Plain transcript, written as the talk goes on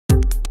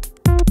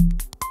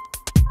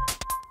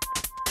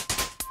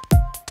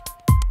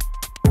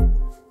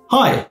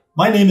Hi,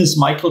 my name is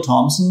Michael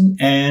Thomsen,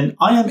 and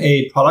I am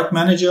a product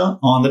manager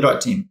on the Dart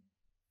team.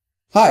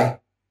 Hi,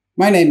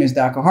 my name is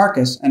Daco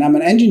Harkes, and I'm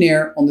an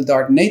engineer on the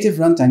Dart native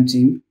runtime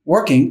team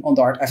working on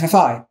Dart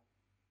FFI.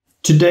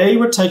 Today,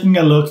 we're taking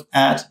a look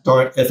at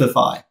Dart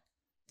FFI.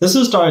 This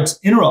is Dart's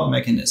interop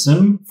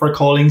mechanism for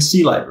calling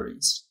C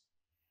libraries.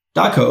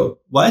 Daco,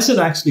 why is it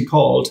actually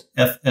called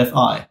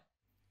FFI?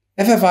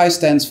 FFI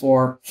stands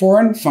for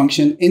Foreign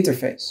Function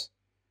Interface,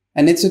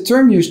 and it's a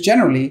term used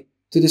generally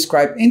to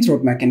describe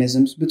interop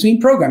mechanisms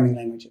between programming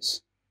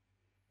languages.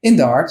 In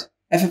Dart,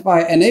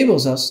 FFI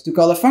enables us to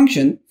call a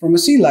function from a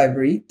C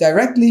library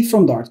directly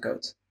from Dart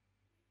code.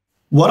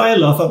 What I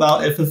love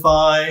about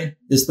FFI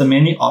is the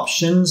many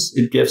options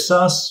it gives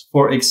us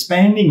for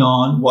expanding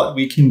on what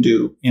we can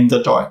do in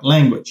the Dart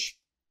language.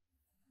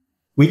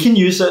 We can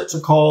use it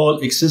to call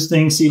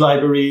existing C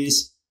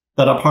libraries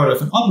that are part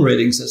of an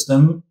operating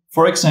system,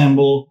 for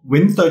example,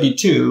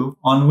 Win32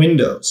 on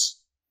Windows.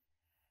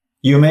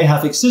 You may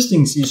have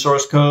existing C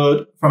source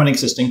code from an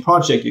existing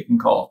project you can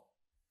call.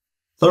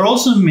 There are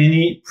also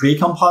many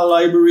precompiled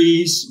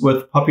libraries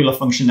with popular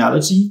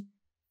functionality,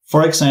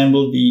 for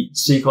example, the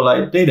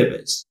sqlite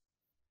database.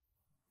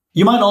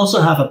 You might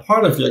also have a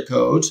part of your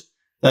code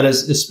that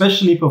is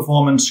especially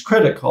performance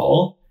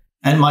critical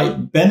and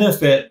might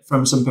benefit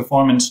from some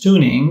performance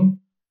tuning,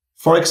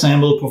 for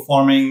example,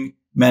 performing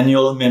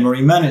manual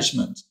memory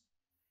management.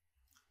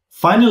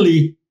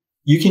 Finally,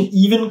 you can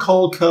even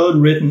call code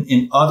written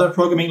in other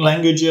programming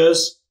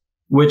languages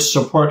which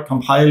support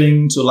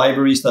compiling to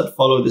libraries that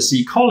follow the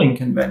C calling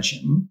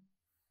convention,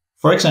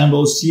 for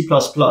example, C++,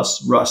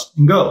 Rust,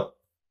 and Go.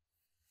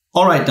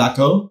 All right,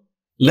 Daco,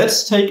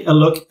 let's take a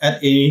look at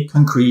a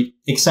concrete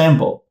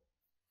example.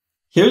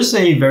 Here's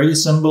a very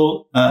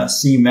simple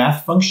C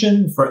math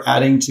function for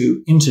adding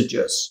to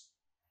integers.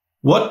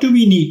 What do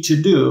we need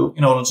to do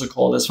in order to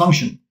call this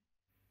function?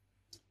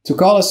 To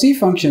call a C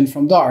function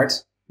from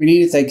Dart, we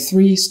need to take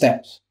 3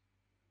 steps.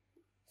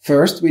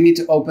 First, we need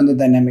to open the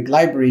dynamic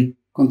library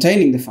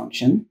containing the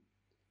function.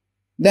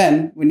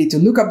 Then we need to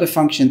look up the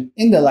function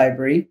in the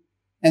library,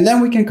 and then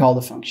we can call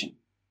the function.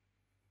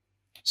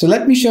 So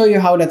let me show you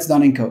how that's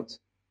done in code.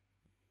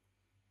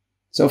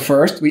 So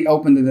first, we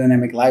open the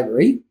dynamic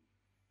library.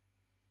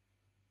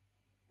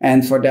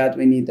 And for that,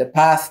 we need the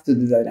path to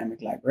the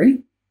dynamic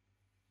library.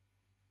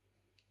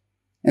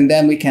 And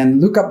then we can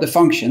look up the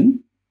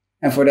function.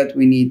 And for that,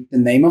 we need the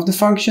name of the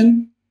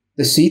function,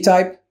 the C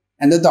type,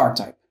 and the Dart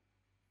type.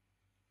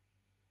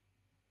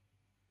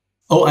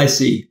 Oh, I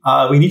see.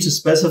 We need to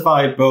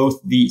specify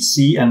both the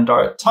C and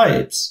Dart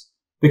types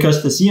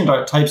because the C and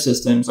Dart type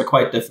systems are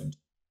quite different.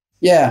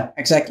 Yeah,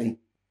 exactly.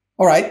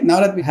 All right, now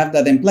that we have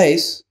that in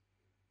place,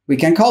 we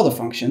can call the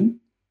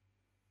function.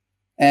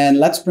 And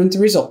let's print the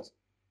result.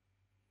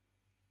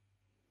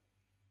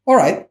 All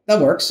right, that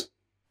works.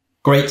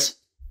 Great.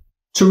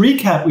 To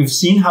recap, we've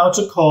seen how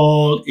to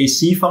call a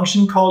C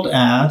function called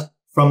add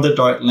from the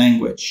Dart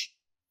language.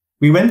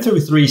 We went through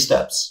 3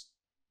 steps.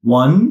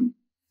 1,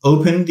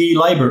 open the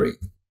library.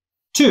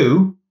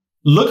 2,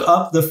 look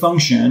up the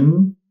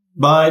function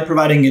by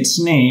providing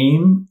its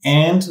name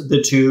and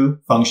the 2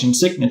 function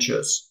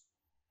signatures.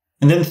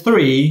 And then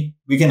 3,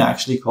 we can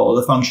actually call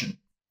the function.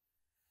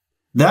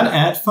 That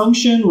add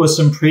function was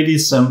some pretty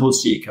simple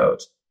C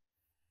code.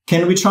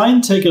 Can we try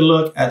and take a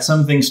look at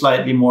something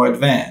slightly more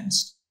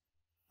advanced?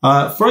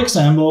 For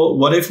example,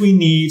 what if we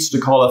need to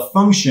call a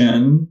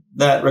function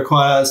that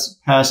requires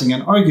passing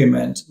an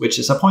argument, which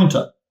is a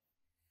pointer?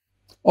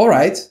 All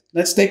right,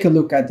 let's take a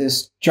look at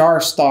this jar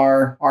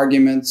star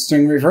argument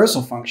string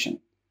reversal function.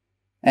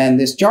 And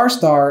this jar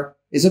star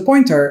is a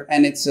pointer,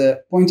 and it's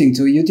pointing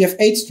to a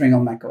UTF-8 string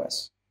on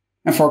macOS.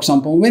 And for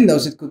example, on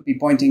Windows, it could be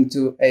pointing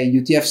to a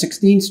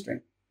UTF-16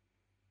 string.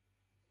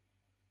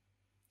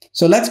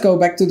 So let's go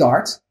back to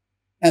Dart,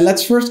 and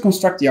let's first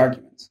construct the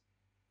argument.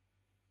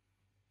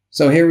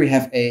 So here we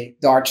have a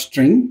Dart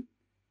string,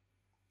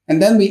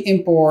 and then we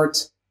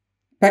import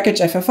package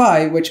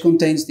FFI, which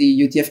contains the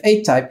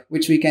UTF-8 type,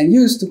 which we can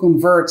use to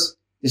convert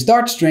this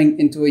Dart string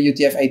into a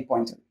UTF-8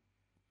 pointer.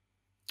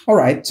 All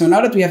right, so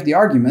now that we have the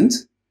argument,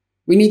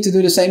 we need to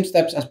do the same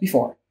steps as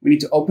before. We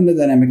need to open the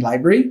dynamic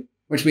library,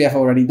 which we have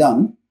already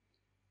done.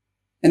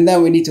 And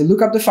then we need to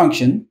look up the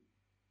function.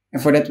 And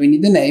for that, we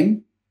need the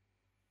name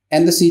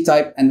and the C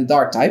type and the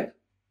Dart type.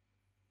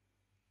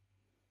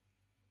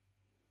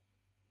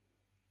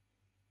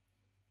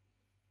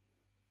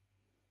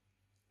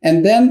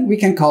 And then we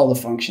can call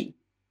the function.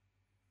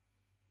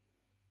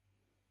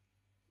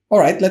 All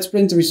right, let's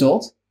print the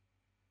result.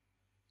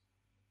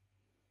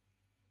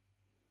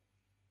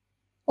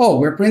 Oh,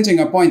 we're printing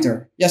a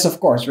pointer. Yes, of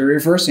course, we're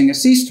reversing a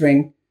C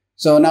string.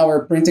 So now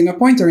we're printing a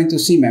pointer into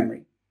C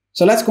memory.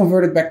 So let's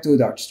convert it back to a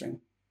Dart string.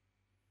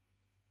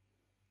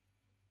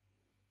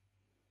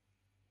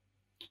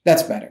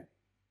 That's better.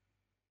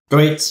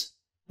 Great.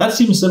 That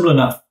seems simple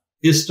enough.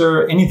 Is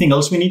there anything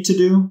else we need to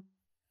do?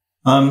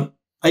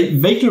 I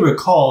vaguely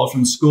recall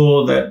from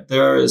school that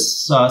there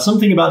is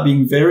something about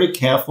being very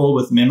careful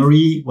with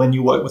memory when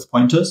you work with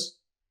pointers.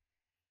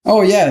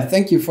 Oh yeah,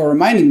 thank you for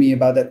reminding me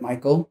about that,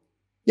 Michael.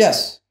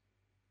 Yes.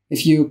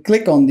 if you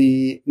click on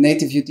the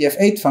native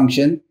UTF-8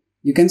 function,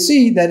 you can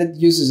see that it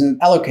uses an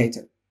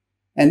allocator.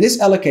 And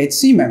this allocates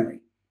C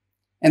memory.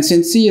 And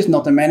since C is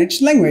not a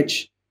managed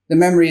language, the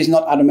memory is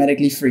not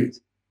automatically freed.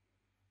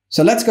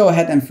 So let's go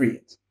ahead and free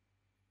it.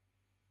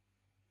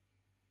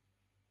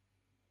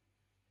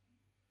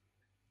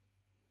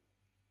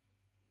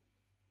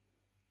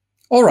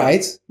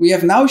 Alright, we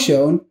have now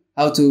shown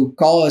how to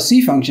call a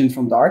C function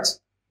from Dart,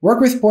 work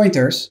with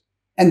pointers,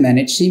 and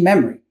manage C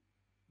memory.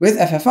 With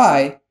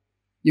FFI,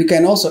 you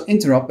can also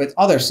interop with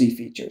other C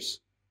features.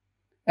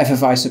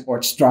 FFI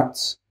supports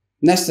structs,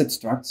 nested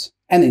structs,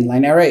 and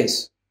inline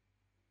arrays.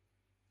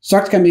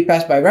 Struct can be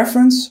passed by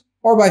reference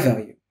or by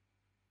value.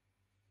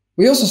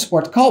 We also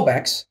support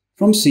callbacks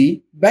from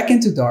C back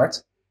into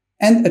Dart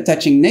and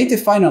attaching native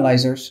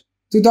finalizers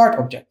to Dart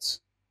objects.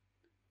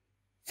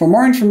 For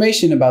more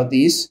information about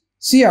these,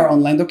 see our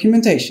online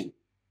documentation.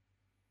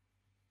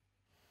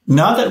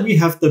 Now that we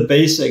have the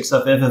basics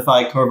of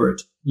FFI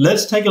covered,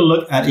 let's take a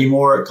look at a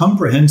more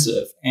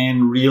comprehensive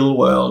and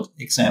real-world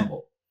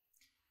example.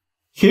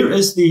 Here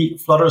is the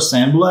Flutter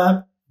sample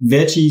app,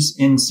 Veggies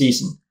in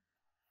Season.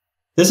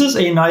 This is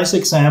a nice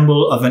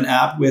example of an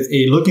app with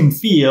a look and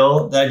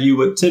feel that you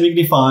would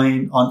typically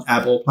find on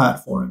Apple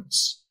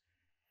platforms.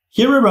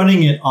 Here we're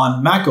running it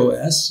on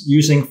macOS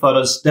using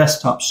Flutter's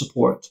desktop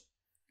support.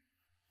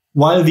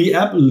 While the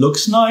app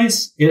looks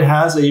nice, it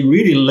has a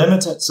really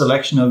limited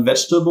selection of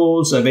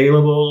vegetables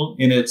available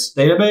in its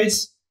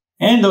database,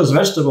 and those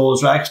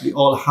vegetables are actually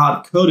all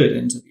hard-coded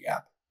into the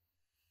app.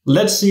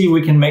 Let's see if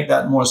we can make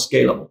that more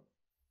scalable.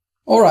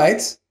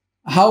 Alright,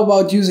 how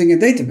about using a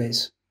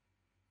database?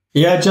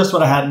 Yeah, just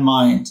what I had in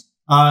mind.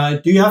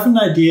 Do you have an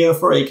idea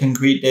for a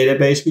concrete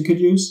database we could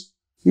use?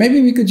 Maybe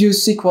we could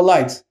use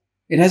SQLite.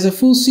 It has a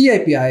full C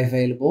API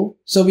available,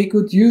 so we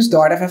could use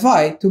Dart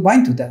FFI to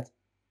bind to that.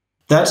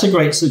 That's a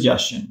great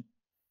suggestion.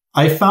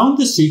 I found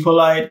the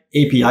SQLite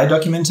API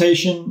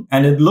documentation,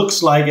 and it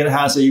looks like it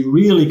has a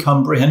really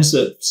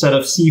comprehensive set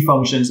of C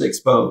functions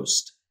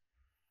exposed.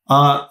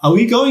 Are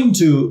we going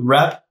to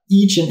wrap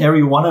each and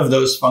every one of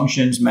those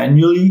functions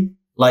manually,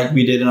 like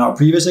we did in our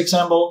previous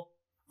example?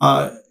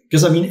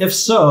 Because, if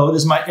so,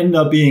 this might end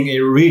up being a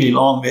really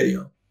long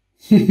video.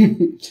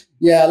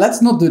 Yeah,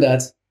 let's not do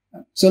that.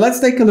 So let's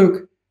take a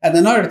look at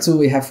another tool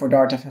we have for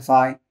Dart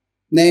FFI,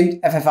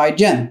 named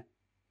FFIGen.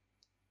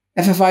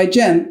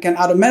 FFIGen can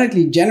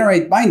automatically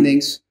generate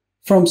bindings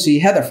from C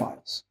header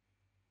files.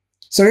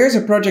 So here's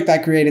a project I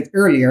created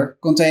earlier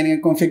containing a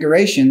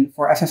configuration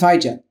for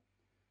FFIGen.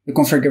 The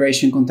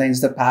configuration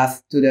contains the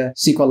path to the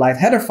SQLite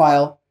header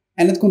file,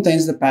 and it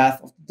contains the path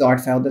of the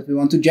Dart file that we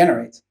want to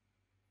generate.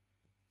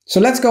 So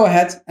let's go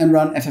ahead and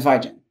run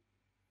FFIGen.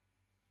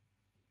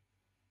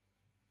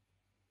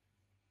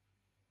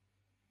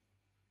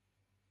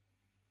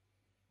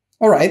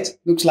 Alright,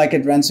 looks like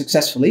it ran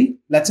successfully.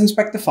 Let's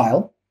inspect the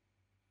file.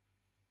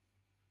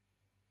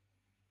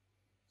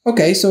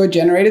 Okay, so it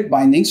generated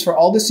bindings for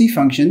all the C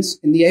functions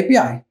in the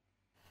API.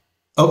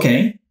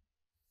 Okay.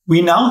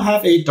 We now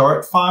have a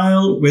Dart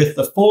file with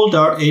the full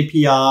Dart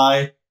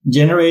API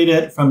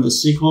generated from the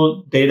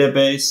SQL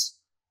database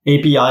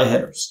API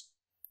headers.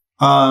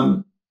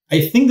 I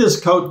think this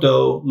code,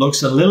 though,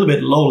 looks a little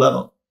bit low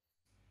level.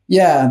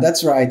 Yeah,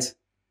 that's right.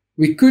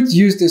 We could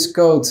use this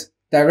code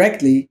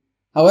directly.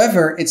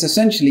 However, it's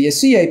essentially a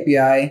C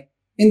API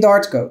in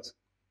Dart code.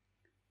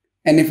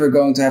 And if we're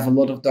going to have a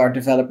lot of Dart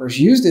developers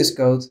use this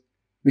code,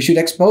 we should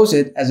expose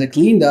it as a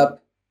cleaned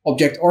up,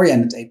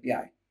 object-oriented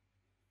API.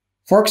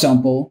 For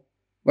example,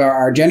 where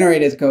our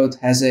generated code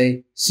has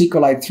a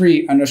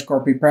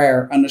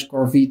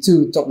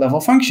sqlite3_prepare_v2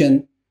 top-level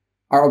function,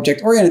 our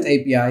object-oriented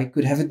API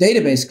could have a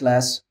database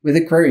class with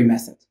a query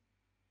method.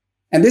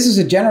 And this is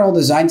a general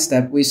design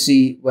step we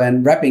see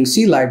when wrapping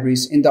C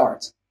libraries in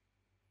Dart.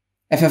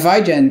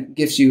 FFIGen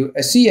gives you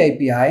a C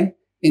API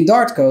in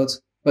Dart code,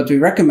 but we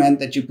recommend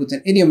that you put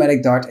an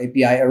idiomatic Dart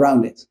API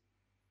around it.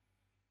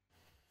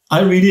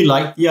 I really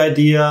like the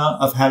idea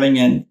of having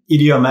an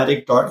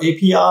idiomatic Dart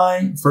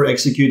API for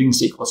executing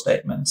SQL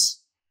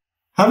statements.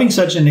 Having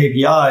such an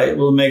API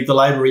will make the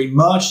library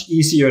much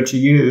easier to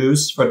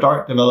use for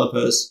Dart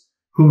developers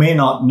who may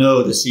not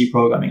know the C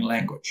programming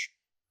language.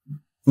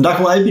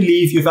 Daco, I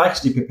believe you've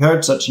actually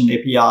prepared such an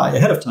API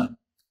ahead of time.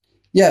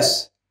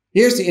 Yes,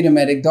 here's the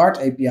idiomatic Dart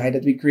API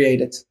that we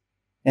created.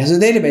 It has a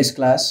database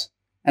class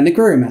and a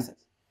query method.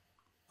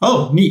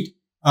 Oh, neat.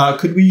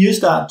 Could we use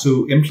that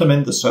to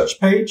implement the search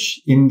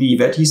page in the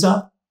Veggies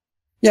app?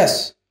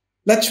 Yes,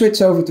 let's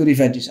switch over to the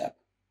Veggies app.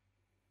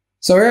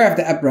 So here I have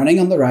the app running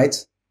on the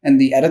right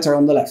and the editor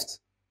on the left.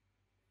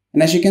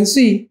 And as you can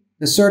see,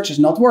 the search is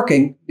not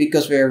working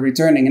because we're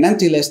returning an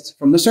empty list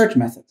from the search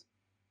method.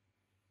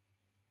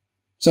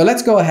 So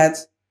let's go ahead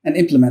and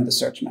implement the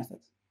search method.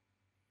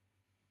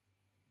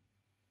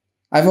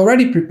 I've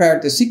already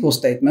prepared the SQL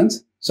statement,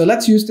 so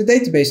let's use the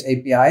database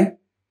API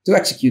to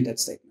execute that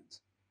statement.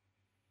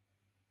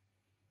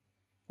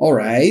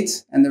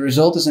 Alright, and the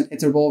result is an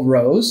iterable of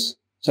rows.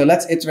 So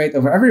let's iterate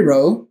over every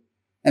row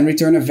and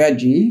return a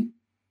veggie.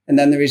 And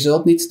then the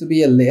result needs to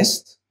be a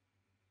list.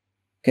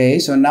 Okay,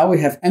 so now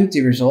we have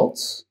empty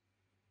results.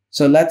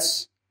 So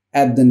let's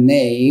add the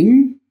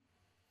name.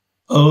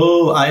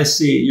 Oh, I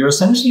see. You're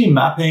essentially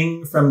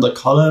mapping from the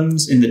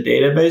columns in the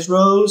database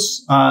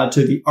rows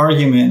to the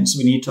arguments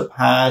we need to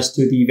pass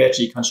to the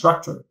veggie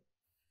constructor.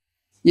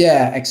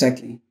 Yeah,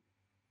 exactly.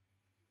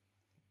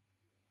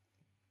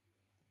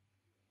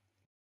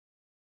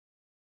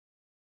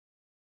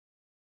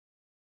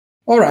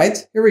 All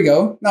right, here we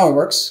go. Now it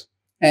works.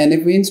 And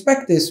if we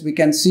inspect this, we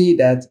can see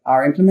that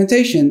our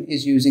implementation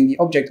is using the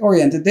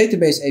object-oriented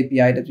database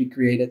API that we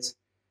created.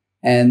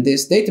 And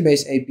this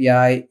database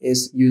API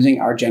is using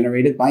our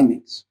generated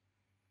bindings.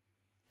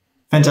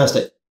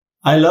 Fantastic.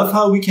 I love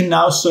how we can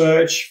now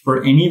search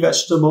for any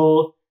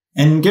vegetable,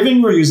 and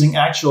given we're using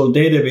actual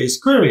database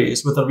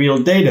queries with a real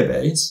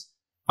database,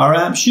 our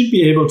app should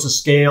be able to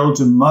scale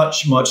to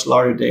much, much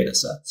larger data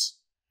sets.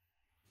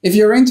 If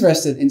you're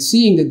interested in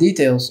seeing the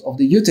details of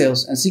the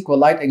utils and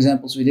SQLite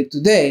examples we did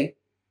today,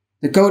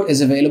 the code is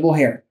available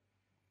here.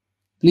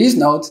 Please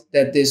note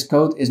that this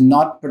code is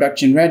not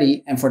production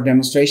ready and for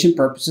demonstration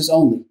purposes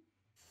only.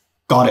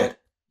 Got it.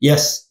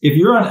 Yes, if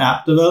you're an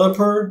app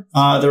developer,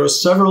 there are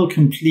several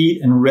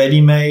complete and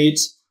ready-made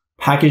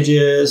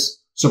packages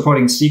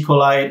supporting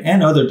SQLite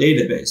and other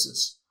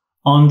databases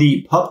on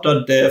the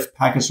pub.dev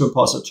package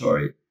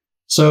repository.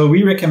 So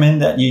we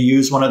recommend that you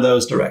use one of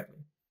those directly.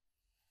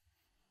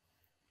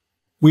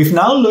 We've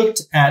now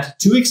looked at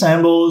two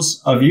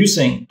examples of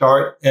using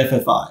Dart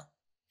FFI.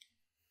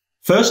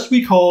 First,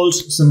 we called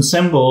some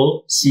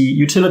simple C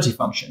utility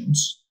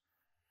functions.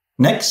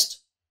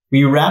 Next,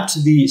 we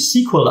wrapped the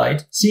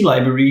SQLite C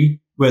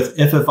library with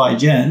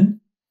FFIGen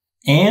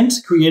and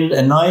created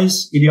a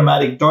nice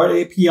idiomatic Dart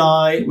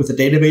API with a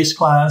database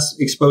class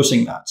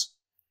exposing that.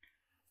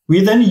 We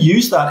then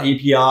used that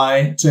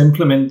API to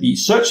implement the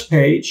search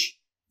page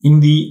in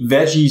the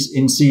Veggies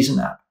in Season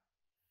app.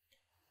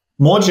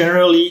 More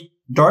generally,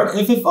 Dart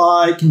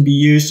FFI can be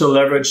used to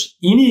leverage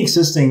any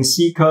existing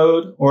C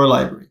code or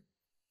library.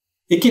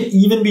 It can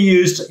even be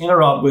used to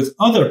interop with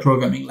other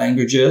programming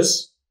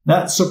languages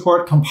that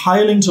support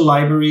compiling to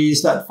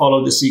libraries that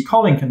follow the C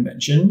calling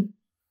convention.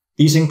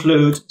 These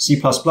include C++,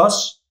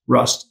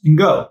 Rust, and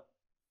Go.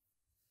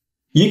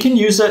 You can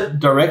use it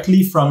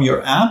directly from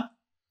your app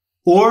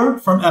or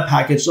from a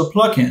package or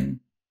plugin.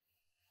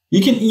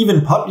 You can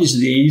even publish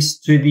these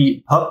to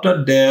the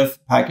pub.dev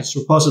package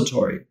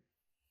repository.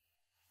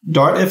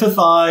 Dart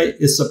FFI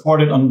is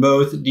supported on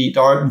both the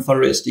Dart and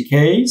Flutter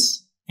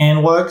SDKs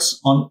and works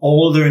on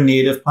all their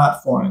native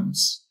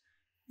platforms,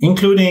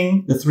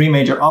 including the three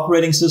major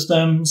operating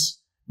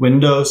systems,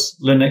 Windows,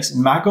 Linux,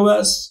 and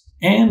macOS,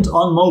 and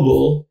on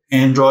mobile,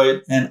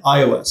 Android, and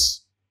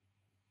iOS.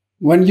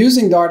 When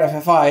using Dart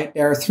FFI,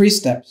 there are 3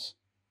 steps.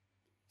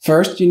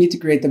 First, you need to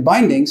create the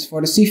bindings for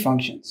the C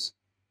functions,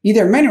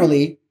 either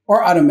manually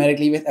or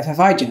automatically with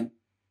FFIGen.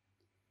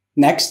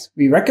 Next,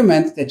 we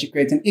recommend that you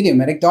create an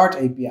idiomatic Dart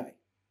API.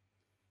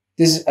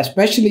 This is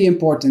especially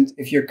important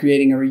if you're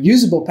creating a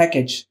reusable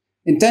package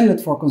intended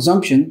for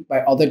consumption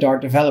by other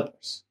Dart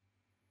developers.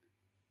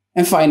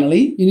 And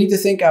finally, you need to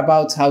think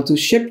about how to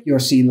ship your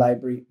C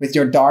library with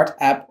your Dart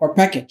app or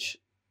package.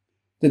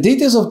 The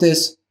details of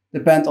this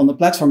depend on the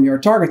platform you're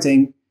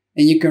targeting,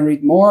 and you can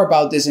read more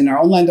about this in our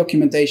online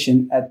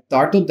documentation at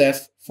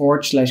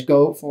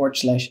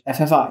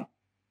dart.dev/go/FFI.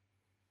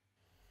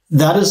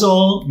 That is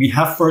all we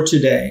have for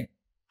today.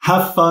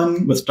 Have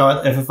fun with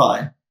Dart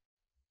FFI.